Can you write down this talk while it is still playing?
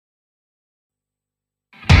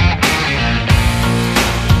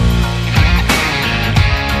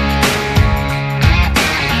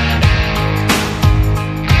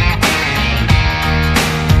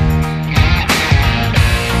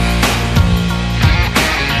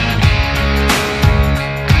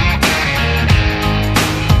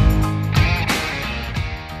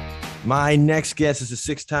My next guest is a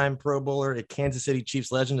six-time Pro Bowler, a Kansas City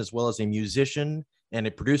Chiefs legend, as well as a musician and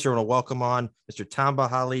a producer. I want to welcome on Mr. Tamba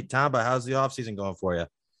Hali. Tamba, how's the offseason going for you?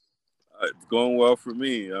 It's going well for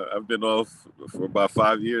me. I've been off for about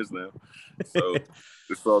 5 years now, so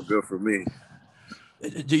it's all good for me.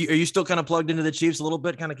 Are you still kind of plugged into the Chiefs a little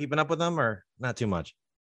bit, kind of keeping up with them, or not too much?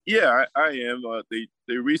 Yeah, I am.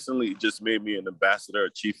 They recently just made me an ambassador, a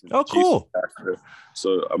chief. Oh, cool. Chief ambassador.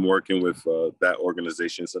 So I'm working with that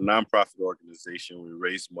organization. It's a nonprofit organization. We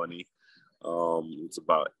raise money. It's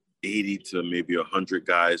about 80 to maybe 100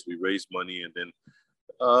 guys. We raise money and then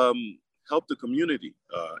help the community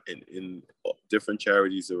in different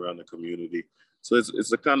charities around the community. So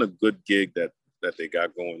it's a kind of good gig that they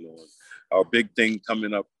got going on. Our big thing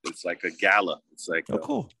coming up, it's like a gala. It's like,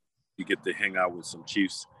 cool. You get to hang out with some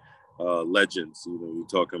Chiefs legends. You know, you're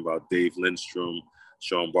talking about Dave Lindstrom,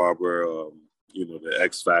 Sean Barber, the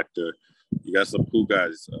X Factor. You got some cool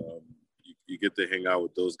guys. You get to hang out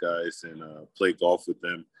with those guys and play golf with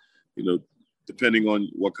them. You know, depending on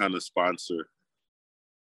what kind of sponsor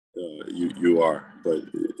you are. But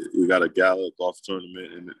we got a gala golf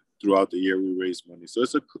tournament, and throughout the year we raise money. So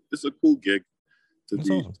it's a cool gig to That's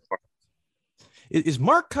be. Awesome. Is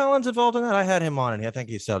Mark Collins involved in that? I had him on, and I think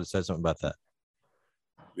he said something about that.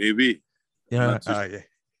 Maybe. Yeah.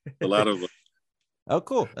 A lot of them. Oh,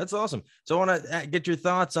 cool. That's awesome. So I want to get your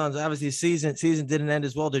thoughts on, obviously, season didn't end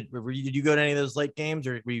as well. Did you go to any of those late games,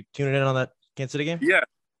 or were you tuning in on that Kansas City game? Yeah,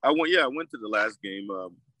 I went to the last game.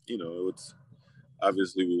 It's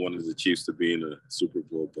obviously we wanted the Chiefs to be in the Super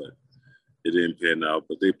Bowl, but it didn't pan out.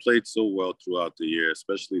 But they played so well throughout the year,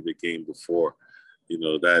 especially the game before. You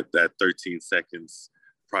know, that 13 seconds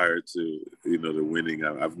prior to, the winning.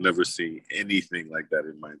 I've never seen anything like that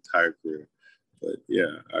in my entire career. But,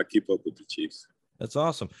 yeah, I keep up with the Chiefs. That's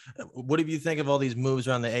awesome. What do you think of all these moves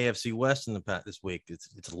around the AFC West in this week?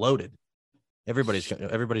 It's loaded. Everybody's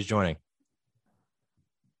joining.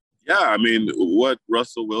 Yeah, I mean, what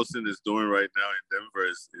Russell Wilson is doing right now in Denver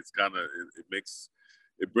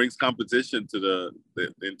it brings competition to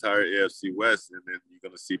the entire AFC West, and then you're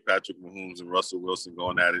going to see Patrick Mahomes and Russell Wilson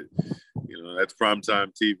going at it. You know, that's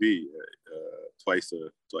primetime TV twice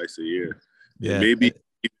a year. Yeah, and maybe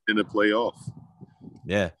in the playoff.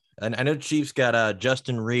 Yeah, and I know Chiefs got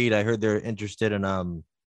Justin Reed. I heard they're interested in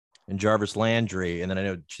Jarvis Landry, and then I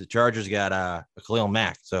know the Chargers got Khalil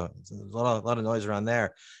Mack. So there's a lot of noise around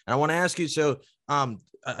there. And I want to ask you. So I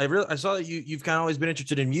saw that you've kind of always been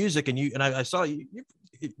interested in music, and I saw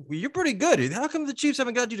you're pretty good. How come the Chiefs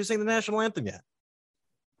haven't got you to sing the national anthem yet?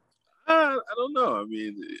 I don't know. I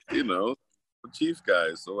mean, Chiefs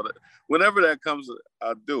guys. So whenever that comes,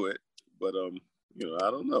 I'll do it. But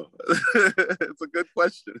I don't know. It's a good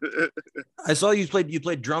question. I saw you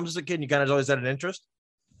played drums as a kid, and you kind of always had an interest.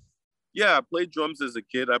 Yeah, I played drums as a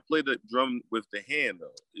kid. I played the drum with the hand,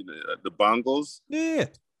 the bongos. Yeah.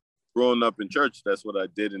 Growing up in church, that's what I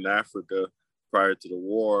did in Africa prior to the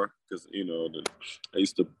war, because I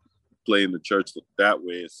used to play in the church that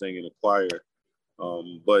way and sing in a choir.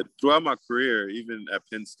 But throughout my career, even at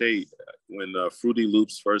Penn State, when Fruity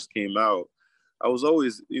Loops first came out, I was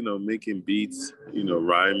always making beats,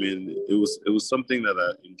 rhyming. It was something that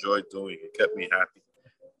I enjoyed doing. It kept me happy,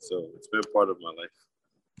 so it's been part of my life.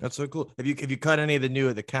 That's so cool. Have you caught any of the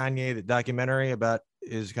Kanye, the documentary about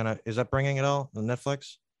his upbringing at all on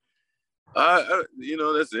Netflix?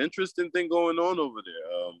 That's an interesting thing going on over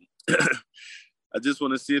there. I just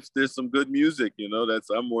want to see if there's some good music.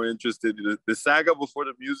 I'm more interested in the saga before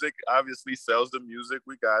the music. Obviously, sells the music.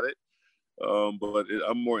 We got it. But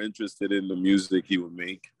I'm more interested in the music he would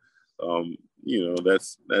make.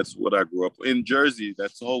 That's what I grew up in Jersey.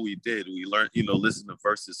 That's all we did. We learned, listen to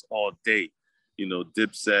verses all day.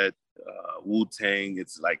 Dipset, Wu-Tang.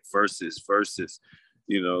 It's like verses.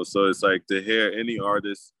 So it's like to hear any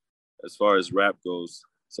artist as far as rap goes,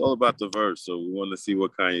 it's all about the verse. So we want to see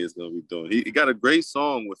what Kanye is going to be doing. He got a great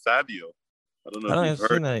song with Fabio. I don't know if you've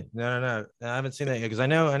heard that. No. I haven't seen that yet, because I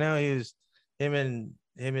know him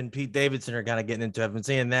and Pete Davidson are kind of getting into it. I've been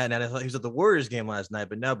seeing that, and I thought he was at the Warriors game last night,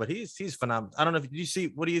 but he's phenomenal. I don't know if you see,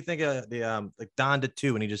 what do you think of the like Donda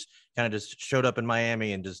 2 when he just kind of just showed up in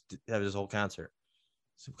Miami and just had his whole concert?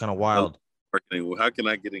 It's kind of wild. Marketing. Well, how can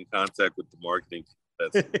I get in contact with the marketing?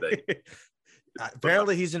 That's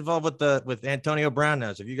apparently he's involved with Antonio Brown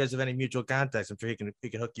now. So if you guys have any mutual contacts, I'm sure he can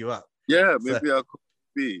hook you up. Yeah, maybe I'll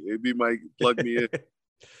maybe might plug me in.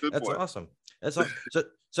 That's awesome. That's awesome.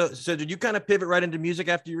 So did you kind of pivot right into music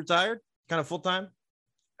after you retired, kind of full time?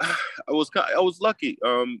 I was lucky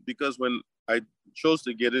because when I chose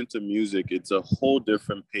to get into music, it's a whole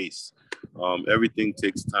different pace. Everything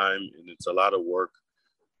takes time and it's a lot of work.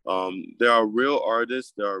 There are real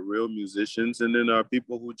artists, there are real musicians, and then there are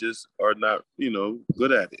people who just are not,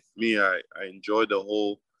 good at it. Me, I enjoy the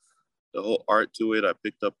whole art to it. I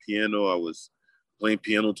picked up piano. I was playing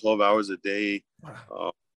piano 12 hours a day.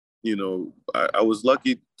 I was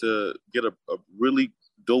lucky to get a really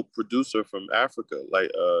dope producer from Africa,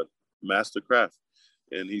 like Mastercraft.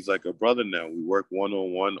 And he's like a brother now. We work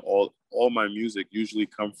one-on-one. All my music usually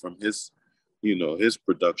come from his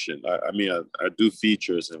production. I mean, I do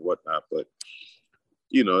features and whatnot, but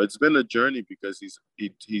it's been a journey because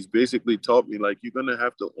he's basically taught me, like, you're gonna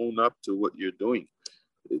have to own up to what you're doing.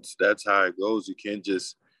 That's how it goes. You can't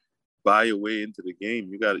just buy your way into the game.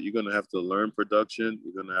 You're gonna have to learn production.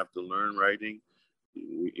 You're gonna have to learn writing.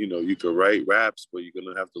 You can write raps, but you're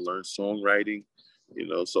gonna have to learn songwriting.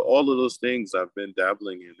 So all of those things I've been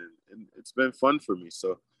dabbling in, and it's been fun for me.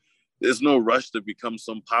 So there's no rush to become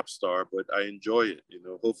some pop star, but I enjoy it.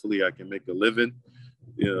 Hopefully I can make a living,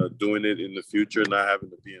 doing it in the future, not having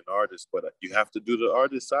to be an artist. But you have to do the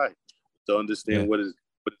artist side to understand what it's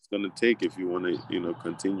going to take if you want to,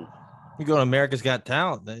 continue. You go to America's Got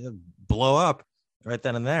Talent, they blow up right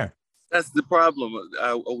then and there. That's the problem.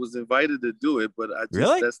 I was invited to do it, but I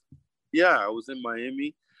just I was in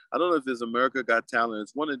Miami. I don't know if it's America Got Talent.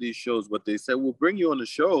 It's one of these shows, but they said, we'll bring you on the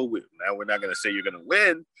show. Now, we're not going to say you're going to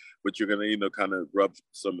win, but you're going to, kind of rub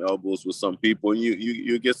some elbows with some people.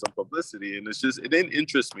 You get some publicity. And it didn't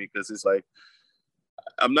interest me because it's like,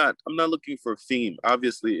 I'm not looking for fame.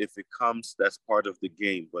 Obviously, if it comes, that's part of the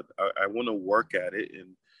game. But I want to work at it.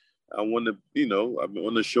 And I want to, I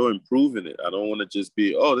want to show improving it. I don't want to just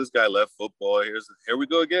be, oh, this guy left football. Here we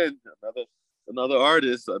go again. Another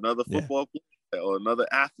artist, another football player, or another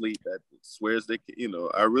athlete that swears they can,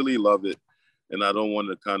 I really love it. And I don't want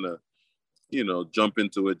to kind of, jump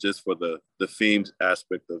into it just for the fame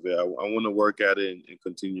aspect of it. I want to work at it and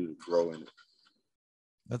continue to grow in it.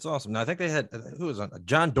 That's awesome. Now, I think they had, who was on?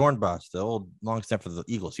 John Dornbos, the old long snapper for the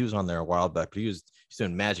Eagles. He was on there a while back, but he's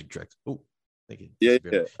doing magic tricks. Oh,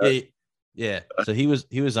 yeah. So he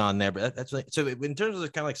was on there, but that's like, so in terms of the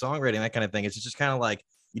kind of like songwriting, that kind of thing, it's just kind of like,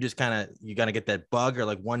 you got to get that bug, or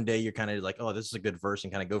like one day you're kind of like, oh, this is a good verse,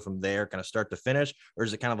 and kind of go from there, kind of start to finish, or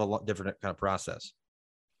is it kind of a different kind of process?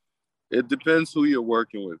 It depends who you're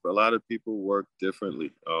working with. A lot of people work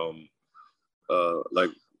differently.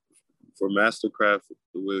 Like for Mastercraft,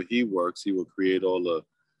 the way he works, he will create all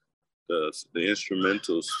the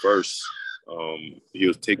instrumentals first.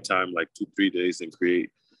 He'll take time, like 2-3 days, and create,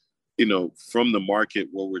 from the market,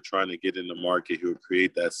 what we're trying to get in the market. He'll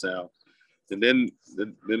create that sound. And then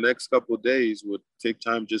the next couple of days would take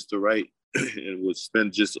time just to write, and would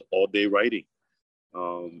spend just all day writing.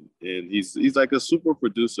 And he's like a super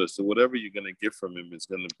producer. So whatever you're going to get from him is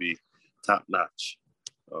going to be top notch.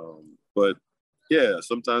 But yeah,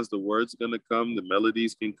 sometimes the words going to come, the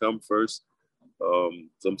melodies can come first.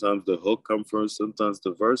 Sometimes the hook come first. Sometimes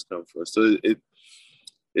the verse come first. So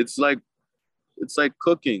it's like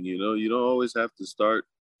cooking, you don't always have to start,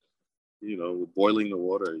 boiling the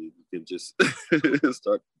water. You can just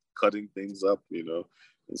start cutting things up, and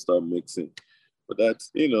start mixing. But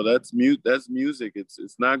that's music.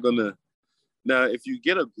 It's not gonna. Now, if you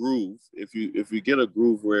get a groove, if you get a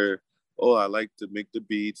groove where, oh, I like to make the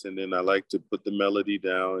beats, and then I like to put the melody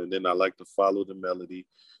down, and then I like to follow the melody,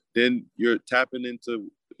 then you're tapping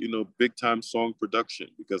into, big time song production,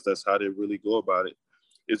 because that's how they really go about it.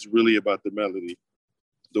 It's really about the melody.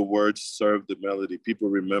 The words serve the melody. People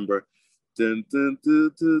remember, dun, dun,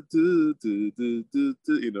 dun, dun, dun, dun, dun, dun,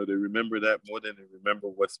 dun. They remember that more than they remember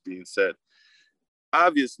what's being said.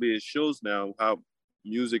 Obviously, it shows now how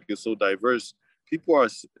music is so diverse. People are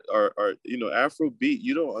Afrobeat.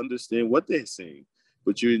 You don't understand what they're saying,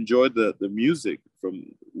 but you enjoy the music from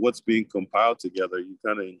what's being compiled together. You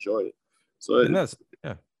kind of enjoy it. So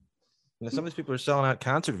some of these people are selling out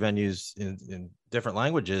concert venues in different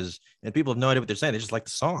languages, and people have no idea what they're saying. They just like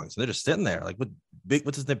the songs. And they're just sitting there like,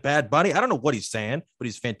 what's his name? Bad Bunny? I don't know what he's saying, but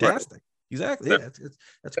he's fantastic. Right. Exactly. Yeah,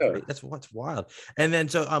 that's great. That's what's wild. And then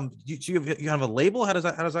so you have a label. How does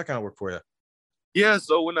that kind of work for you? Yeah.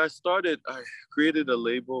 So when I started, I created a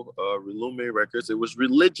label, Relume Records. It was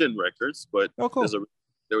Religion Records, but cool.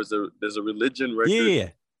 there's a Religion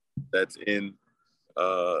record that's in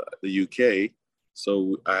the UK.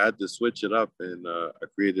 So I had to switch it up, and I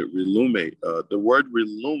created Relume. The word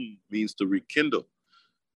relume means to rekindle.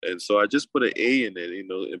 And so I just put an A in it,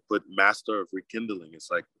 and put Master of Rekindling. It's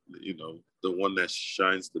like, the one that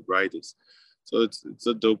shines the brightest. So it's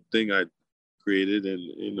a dope thing I created,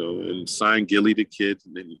 and signed Gilly the Kid.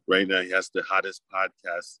 And right now he has the hottest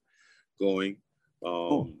podcast going.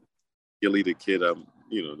 Gilly the Kid, I'm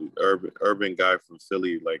the urban guy from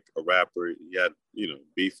Philly, like a rapper. He had,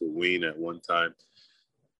 beef with Wayne at one time.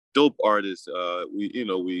 Dope artist.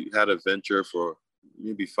 We had a venture for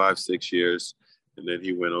maybe 5-6 years, and then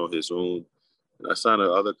he went on his own. And I signed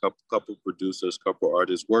another couple producers, couple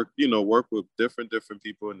artists. Work with different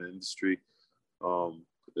people in the industry.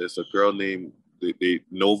 There's a girl named they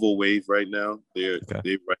Nova Wave right now. They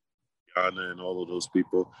write Rihanna and all of those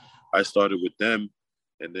people. I started with them,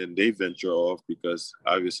 and then they venture off because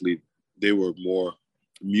obviously they were more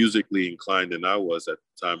musically inclined than I was at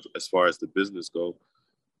the time as far as the business go.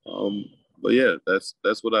 But yeah,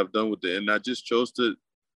 that's what I've done with it, and I just chose to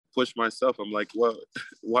push myself. I'm like, well,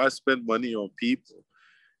 why spend money on people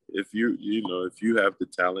if if you have the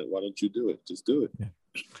talent? Why don't you do it? Just do it. Yeah.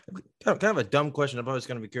 Kind of a dumb question. I'm always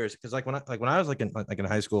going to be curious because when I was in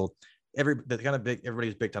high school,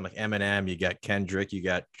 everybody's big time, like Eminem, you got Kendrick, you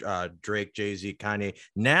got Drake, Jay-Z, Kanye.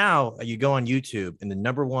 Now you go on YouTube and the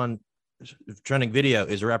number one trending video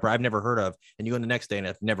is a rapper I've never heard of, and you go in the next day and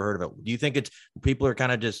I've never heard of it. Do you think it's people are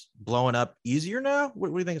kind of just blowing up easier now?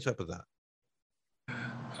 What do you think is up with that?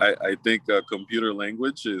 I think computer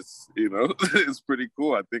language is, is pretty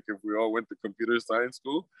cool. I think if we all went to computer science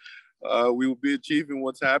school, we would be achieving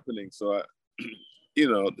what's happening. So,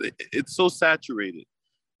 it's so saturated,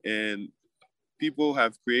 and people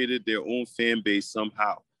have created their own fan base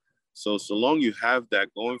somehow. So long you have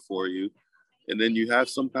that going for you, and then you have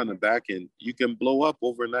some kind of backing, you can blow up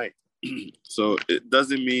overnight. So it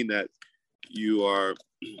doesn't mean that you are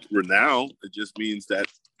renowned. It just means that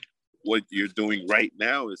what you're doing right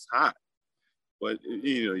now is hot. But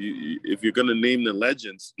if you're gonna name the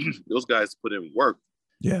legends, those guys put in work.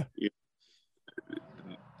 Yeah.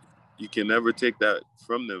 You can never take that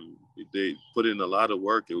from them. They put in a lot of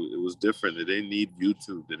work. It was different. They didn't need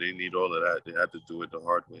YouTube. They didn't need all of that. They had to do it the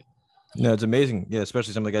hard way. No, it's amazing. Yeah,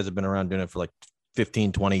 especially some of the guys have been around doing it for like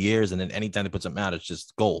 15, 20 years. And then anytime they put something out, it's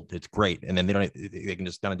just gold. It's great. And then they can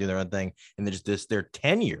just kind of do their own thing. And then just their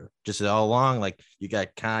tenure, just all along, like you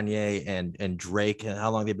got Kanye and Drake, and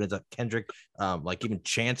how long they've been Kendrick, like even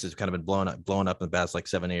Chance has kind of been blown up in the past like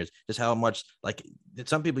 7 years. Just how much, like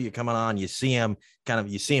some people you come on, you see them,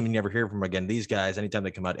 you never hear from them again. These guys, anytime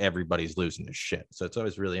they come out, everybody's losing their shit. So it's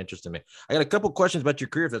always really interesting to me. I got a couple questions about your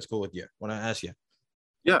career, if that's cool with you. Want to ask you?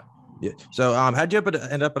 Yeah. So how'd you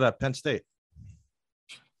end up at Penn State?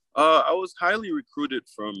 I was highly recruited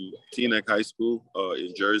from Teaneck High School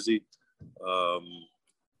in Jersey. I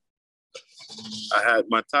had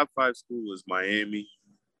my top 5 school was Miami,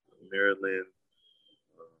 Maryland,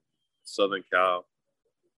 Southern Cal,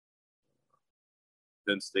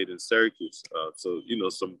 Penn State, and Syracuse. So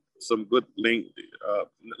some good Lane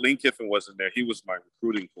Kiffin wasn't there. He was my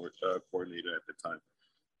recruiting coordinator at the time.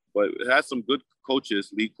 But it had some good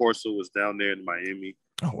coaches. Lee Corso was down there in Miami.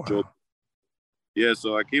 Oh, wow. Yeah,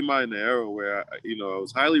 so I came out in the era where I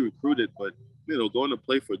was highly recruited, but going to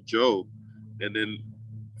play for Joe, and then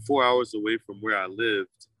 4 hours away from where I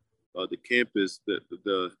lived, the campus,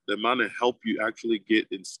 the amount of help you actually get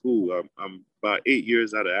in school. I'm about 8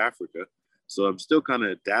 years out of Africa, so I'm still kind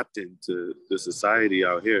of adapting to the society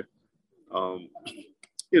out here. All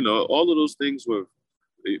of those things were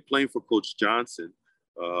playing for Coach Johnson.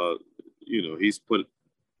 He's put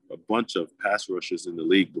a bunch of pass rushers in the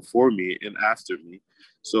league before me and after me.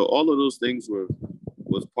 So all of those things was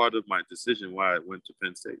part of my decision why I went to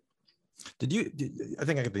Penn State. I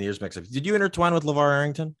think I get the years mixed up. Did you intertwine with LeVar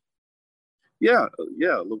Arrington? Yeah.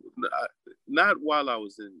 Not while I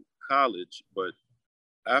was in college, but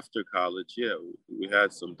after college, yeah, we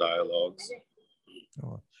had some dialogues.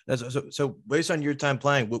 Oh. So based on your time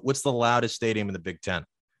playing, what's the loudest stadium in the Big Ten?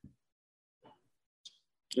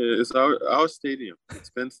 It's our stadium. It's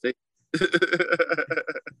Penn State.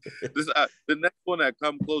 The next one that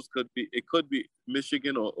come close could be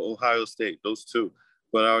Michigan or Ohio State, those two.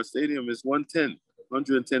 But our stadium is 110,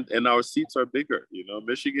 and our seats are bigger.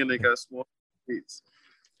 Michigan, they got small seats.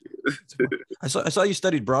 I saw you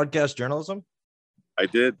studied broadcast journalism. I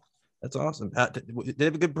did. That's awesome. They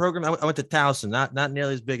have a good program. I went to Towson, not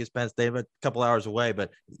nearly as big as Penn State, but a couple hours away.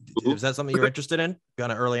 But is that something you're interested in?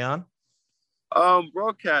 Kind of early on?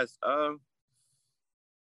 Broadcast.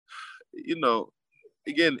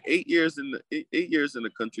 Again, 8 years in the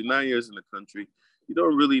country, 9 years in the country, you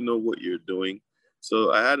don't really know what you're doing.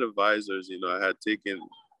 So I had advisors. I had taken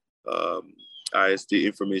IST,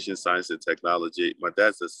 Information Science and Technology. My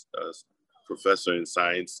dad's a professor in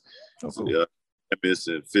science, chemist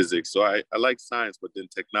and physics. So I like science, but then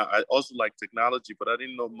I also like technology, but I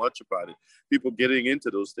didn't know much about it. People getting into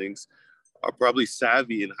those things are probably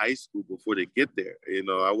savvy in high school before they get there.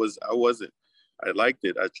 I wasn't. I liked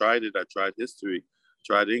it. I tried it. I tried history,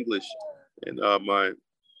 tried English, And my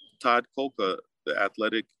Todd Coca, the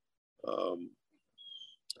athletic, um,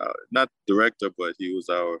 not director, but he was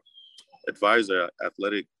our advisor,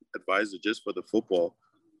 athletic advisor just for the football.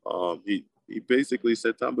 He basically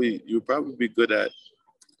said, Tommy, you'd probably be good at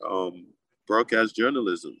broadcast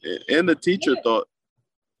journalism. And the teacher thought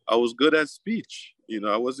I was good at speech.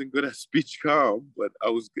 I wasn't good at speech, Carl, but I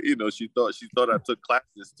was, she thought I took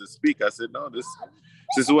classes to speak. I said, no, this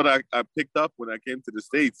is what I picked up when I came to the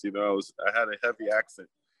States. I had a heavy accent.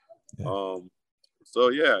 Yeah. So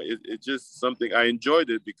yeah, it's just something I enjoyed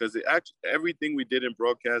it because it actually, everything we did in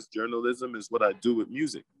broadcast journalism is what I do with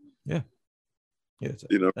music. Yeah. Yeah.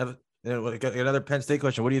 Another Penn State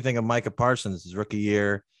question. What do you think of Micah Parsons, his rookie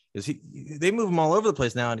year? They move him all over the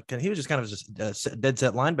place now, and he was just kind of just a dead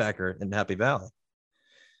set linebacker in Happy Valley.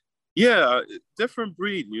 Yeah, different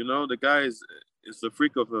breed. The guy is a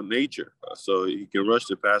freak of nature. So he can rush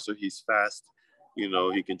the passer. He's fast.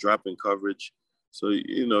 He can drop in coverage. So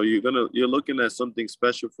you're looking at something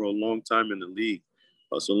special for a long time in the league.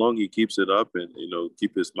 So long he keeps it up and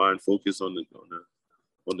keep his mind focused on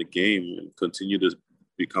the game and continue to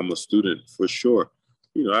become a student for sure.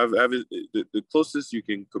 The closest you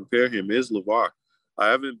can compare him is LeVar. I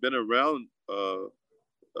haven't been around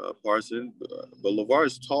Parson, but LeVar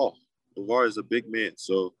is tall. LeVar is a big man,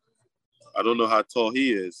 so I don't know how tall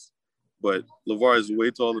he is, but LeVar is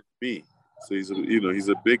way taller than me. So he's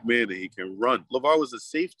a big man and he can run. LeVar was a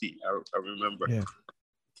safety, I remember. Yeah.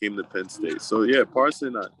 Came to Penn State. So yeah,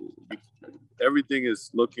 Parson, everything is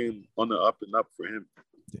looking on the up and up for him.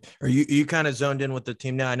 Are you kind of zoned in with the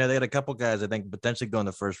team now? I know they got a couple guys I think potentially go in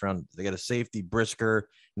the first round. They got a safety, Brisker,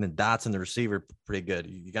 and then Dotson, the receiver, pretty good.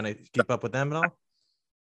 You gonna keep up with them at all?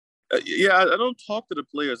 Yeah, I don't talk to the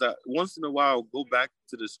players. Once in a while, I'll go back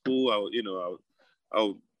to the school.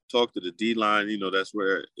 I'll talk to the D line. That's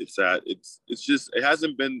where it's at. It's just it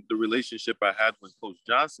hasn't been the relationship I had when Coach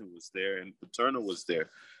Johnson was there and Paterno was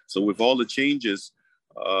there. So with all the changes,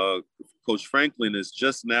 Coach Franklin is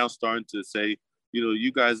just now starting to say,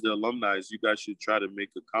 you guys, the alumni, you guys should try to make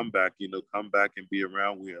a comeback. Come back and be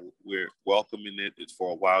around. We're welcoming it. It's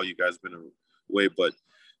for a while. You guys been away, but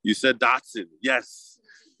you said Dotson. Yes,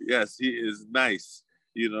 he is nice.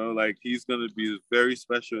 He's going to be very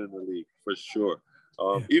special in the league for sure.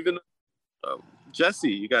 Even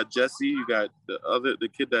Jesse, you got Jesse. You got the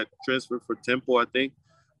kid that transferred for Temple, I think,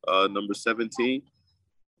 number 17.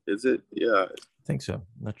 Is it? Yeah, I think so.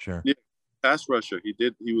 Not sure. Yeah. Pass rusher.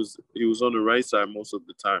 He was on the right side most of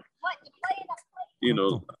the time.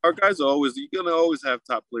 Our guys are you're gonna always have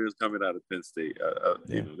top players coming out of Penn State.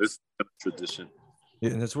 This is a tradition. Yeah,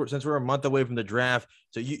 and since we're a month away from the draft,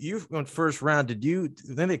 so you went first round. Did you?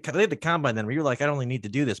 Then they had the combine. Then where you're like, I don't really need to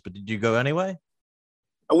do this, but did you go anyway?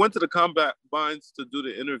 I went to the combines to do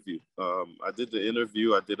the interview. I did the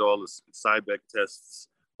interview. I did all the Cybeck tests,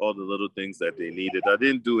 all the little things that they needed. I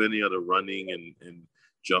didn't do any of the running and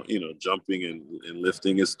jumping and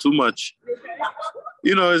lifting. It's too much,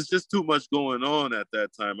 it's just too much going on at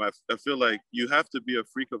that time. I feel like you have to be a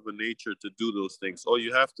freak of a nature to do those things, or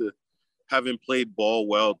you have to having played ball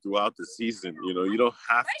well throughout the season. You don't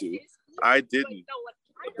have to. I didn't.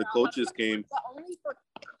 The coaches came.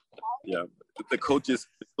 Yeah, the coaches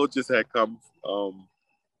had come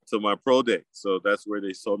to my pro day, so that's where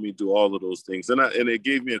they saw me do all of those things, and it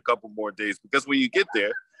gave me a couple more days because when you get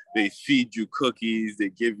there, they feed you cookies, they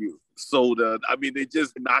give you soda. I mean, they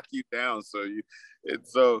just knock you down.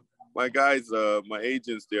 So my guys, my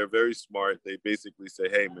agents, they're very smart. They basically say,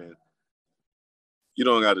 hey, man, you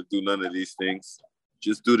don't got to do none of these things.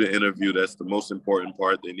 Just do the interview. That's the most important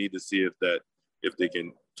part. They need to see if they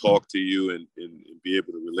can talk to you and be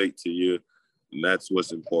able to relate to you. And that's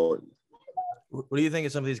what's important. What do you think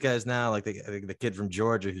of some of these guys now? Like the kid from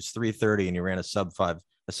Georgia who's 330 and he ran a sub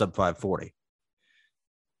 540.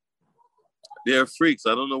 They're freaks.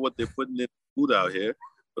 I don't know what they're putting in food out here,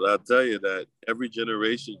 but I'll tell you that every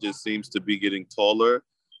generation just seems to be getting taller,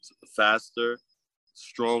 faster,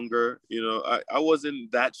 stronger. I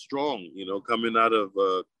wasn't that strong, coming out of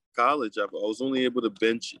college. I was only able to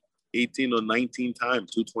bench 18 or 19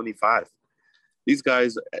 times, 225. These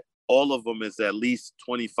guys, all of them is at least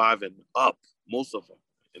 25 and up, most of them.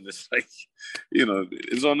 And it's like,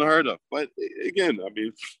 it's unheard of. But again, I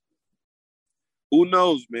mean, who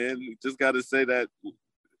knows, man? We just got to say that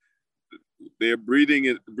they're breeding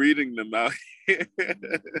them out here.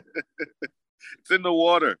 It's in the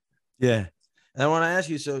water. Yeah. And I want to ask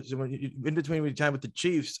you, so when you, in between your time with the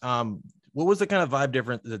Chiefs, what was the kind of vibe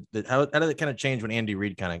difference? How did it kind of change when Andy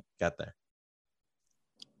Reid kind of got there?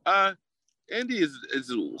 Andy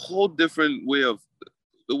is a whole different way of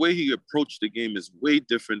the way he approached the game is way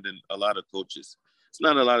different than a lot of coaches. it's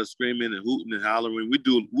not a lot of screaming and hooting and hollering.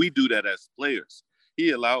 We do that as players.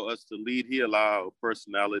 He allowed us to lead. He allowed our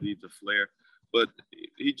personality to flare. But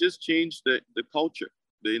he just changed the culture,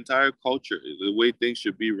 the entire culture, the way things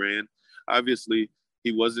should be ran. Obviously,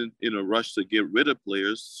 he wasn't in a rush to get rid of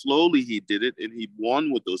players. Slowly he did it, and he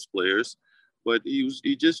won with those players. But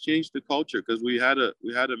he just changed the culture because we had a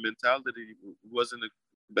mentality. We wasn't the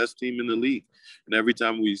best team in the league. And every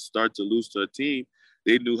time we start to lose to a team,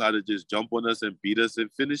 they knew how to just jump on us and beat us and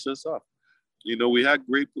finish us off. You know, we had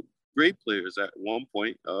great players at one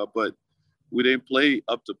point, but we didn't play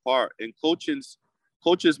up to par. And coaches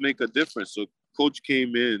make a difference. So coach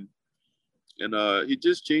came in and he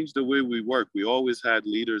just changed the way we work. We always had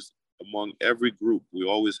leaders among every group. We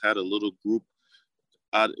always had a little group.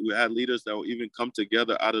 We had leaders that would even come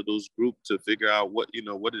together out of those groups to figure out what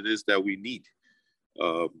it is that we need.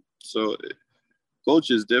 So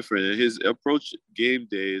coach is different. And his approach game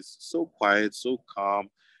day is so quiet, so calm.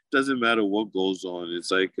 Doesn't matter what goes on.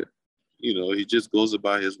 It's like, he just goes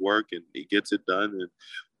about his work and he gets it done. And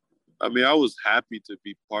I mean, I was happy to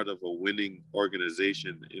be part of a winning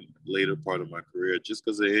organization in the later part of my career just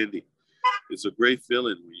because of Andy. It's a great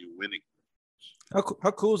feeling when you're winning.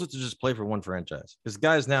 How cool is it to just play for one franchise? Because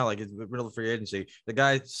guys now, like it's middle of free agency, the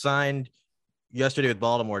guy signed yesterday with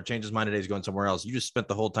Baltimore, changed his mind today, he's going somewhere else. You just spent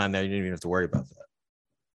the whole time there. You didn't even have to worry about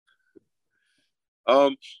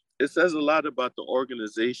that. It says a lot about the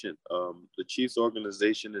organization. The Chiefs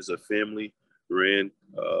organization is a family-ran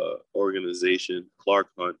organization. Clark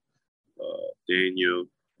Hunt, Daniel,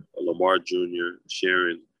 Lamar Jr.,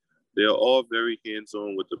 Sharon, they're all very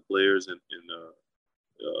hands-on with the players and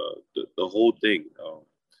the whole thing.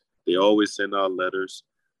 They always send out letters.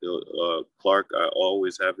 Clark, I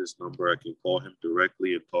always have his number. I can call him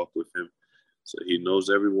directly and talk with him. So he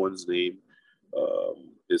knows everyone's name.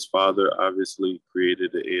 His father obviously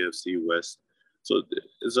created the AFC West. So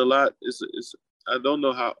it's a lot. I don't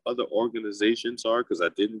know how other organizations are because I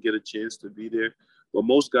didn't get a chance to be there. But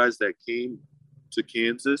most guys that came to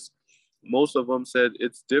Kansas, most of them said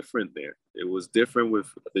it's different there. It was different with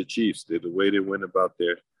the Chiefs, the way they went about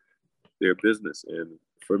their business. And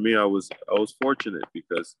for me, I was fortunate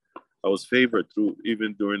because I was favored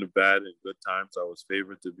even during the bad and good times. I was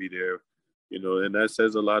favored to be there, and that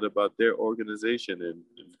says a lot about their organization and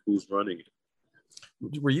who's running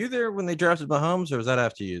it. Were you there when they drafted Mahomes, or was that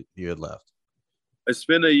after you had left? I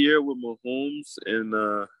spent a year with Mahomes, and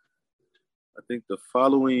I think the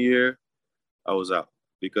following year I was out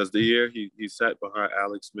because the year he sat behind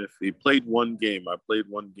Alex Smith. He played one game. I played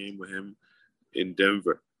one game with him in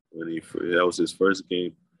Denver when that was his first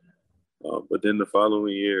game. But then the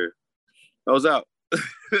following year, I was out.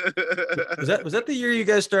 Was that the year you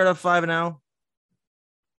guys started up 5-0?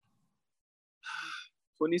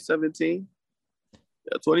 2017.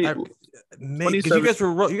 Yeah, 2017. Because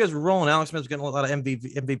you guys were rolling. Alex Smith was getting a lot of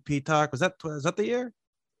MVP talk. Was that the year?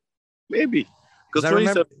 Maybe because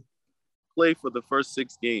 2017 played for the first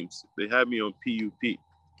 6 games. They had me on PUP.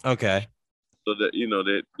 Okay. So that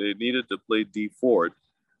they needed to play D Ford.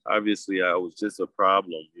 Obviously, I was just a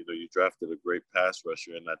problem. You drafted a great pass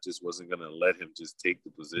rusher, and I just wasn't going to let him just take the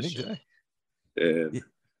position. Okay.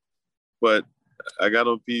 But I got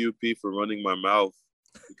on PUP for running my mouth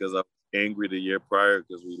because I was angry the year prior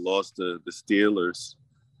because we lost the Steelers.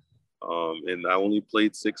 And I only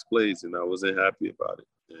played 6 plays, and I wasn't happy about it.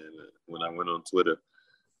 And when I went on Twitter,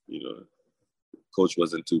 coach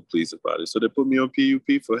wasn't too pleased about it. So they put me on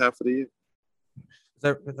PUP for half of the year.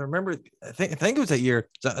 I remember, I think it was that year.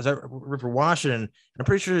 As I for Washington, I'm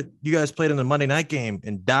pretty sure you guys played in the Monday night game,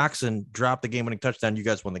 and Doxson dropped the game-winning touchdown. You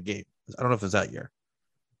guys won the game. I don't know if it was that year.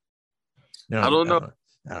 No, I don't know.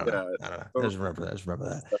 I don't know. I just remember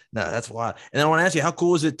that. No, that's wild. And I want to ask you, how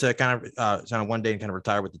cool is it to kind of one day and kind of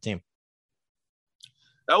retire with the team?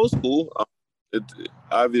 That was cool.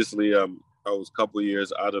 Obviously, I was a couple of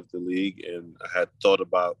years out of the league, and I had thought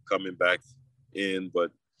about coming back in,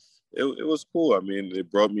 but it was cool. I mean, they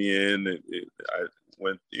brought me in. I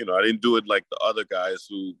went, I didn't do it like the other guys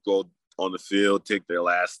who go on the field, take their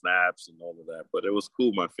last snaps and all of that. But it was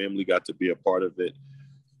cool. My family got to be a part of it.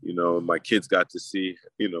 My kids got to see,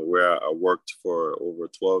 where I worked for over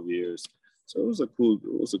 12 years. So it was a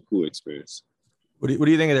cool experience. What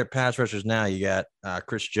do you think of their pass rushers now? You got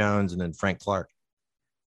Chris Jones and then Frank Clark.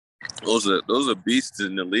 Those are beasts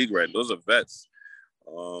in the league, right? Those are vets.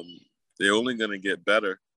 They're only going to get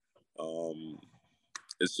better.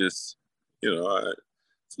 It's just,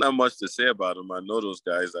 it's not much to say about them. I know those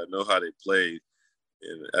guys. I know how they play.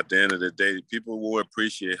 And at the end of the day, people will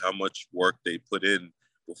appreciate how much work they put in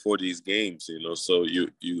before these games, so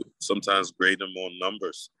you sometimes grade them on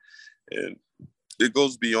numbers. And it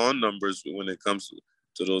goes beyond numbers when it comes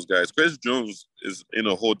to those guys. Chris Jones is in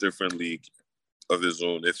a whole different league of his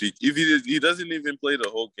own. If he doesn't even play the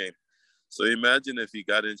whole game. So imagine if he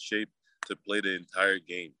got in shape to play the entire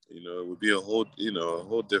game. You know, it would be a whole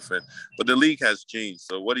different. But the league has changed.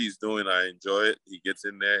 So what he's doing, I enjoy it. He gets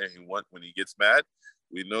in there and when he gets mad,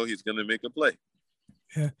 we know he's going to make a play.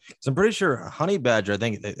 Yeah, so I'm pretty sure Honey Badger. I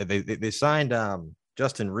think they signed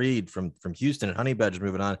Justin Reed from Houston, and Honey Badger's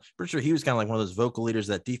moving on. Pretty sure he was kind of like one of those vocal leaders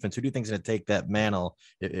of that defense. Who do you think is going to take that mantle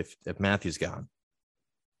if Matthew's gone?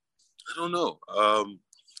 I don't know.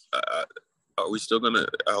 Are we still gonna?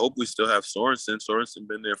 I hope we still have Sorensen. Sorensen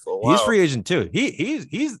been there for a while. He's free agent too.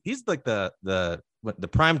 He's like the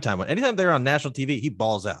prime time one. Anytime they're on national TV, he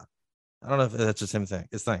balls out. I don't know if that's just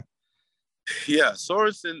his thing. Yeah,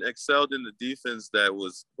 Sorensen excelled in the defense that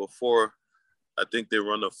was before. I think they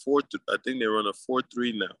run a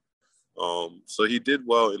 4-3 now. So he did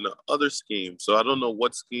well in the other scheme. So I don't know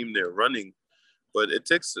what scheme they're running, but it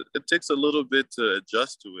takes a little bit to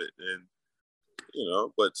adjust to it. And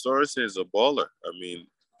but Sorensen is a baller. I mean,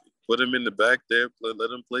 put him in the back there,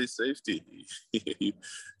 let him play safety.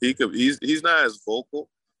 He's not as vocal,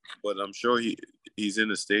 but I'm sure he's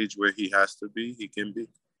in a stage where he has to be. He can be.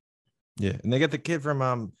 Yeah, and they got the kid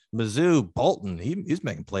from Mizzou, Bolton. He's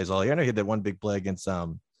making plays all year. I know he had that one big play against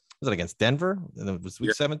was it against Denver? And it was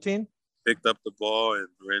week 17. Picked up the ball and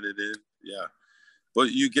ran it in. Yeah,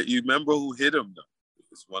 but you remember who hit him though?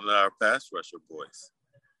 It's one of our pass rusher boys.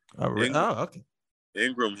 Okay.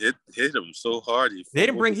 Ingram hit him so hard.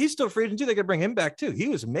 He's still free agent too. They could bring him back too. He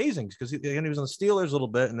was amazing because he was on the Steelers a little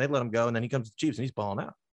bit, and they let him go, and then he comes to the Chiefs and he's balling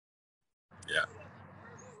out.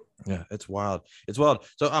 Yeah, it's wild. It's wild.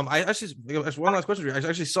 So I actually one last question. I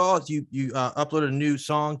actually saw you uploaded a new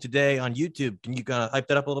song today on YouTube. Can you kind of hype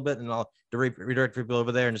that up a little bit, and I'll redirect people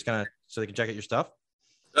over there and just kind of so they can check out your stuff?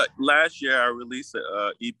 Last year I released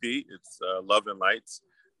an EP. It's Love and Lights.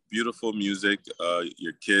 Beautiful music.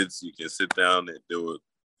 Your kids, you can sit down and they would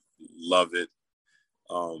love it.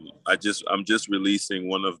 I'm just releasing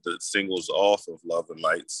one of the singles off of Love and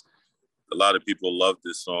Lights. A lot of people love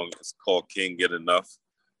this song. It's called Can't Get Enough.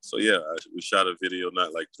 So yeah, we shot a video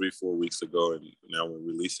not like 3-4 weeks ago, and now we're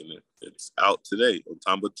releasing it. It's out today on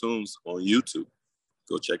Tamba Tunes on YouTube.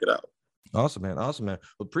 Go check it out. Awesome, man. Awesome, man.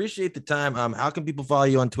 Well, appreciate the time. How can people follow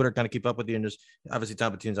you on Twitter, kind of keep up with you, and just obviously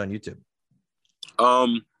Tamba Tunes on YouTube?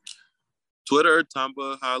 Twitter,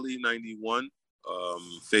 Tamba Hali 91.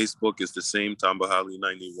 Facebook is the same, Tamba Hali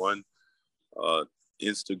 91.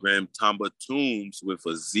 Instagram, Tamba Tunes with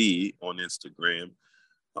a Z on Instagram.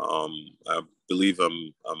 I believe I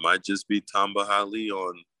might just be Tamba Hali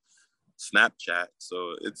on Snapchat.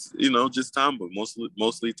 So it's, just Tamba,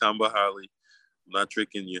 mostly Tamba Hali. I'm not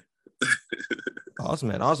tricking you. Awesome,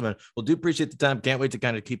 man. Awesome, man. Well, do appreciate the time. Can't wait to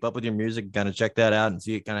kind of keep up with your music, kind of check that out and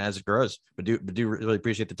see it kind of as it grows. But do really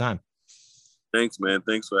appreciate the time. Thanks, man.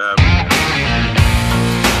 Thanks for having me.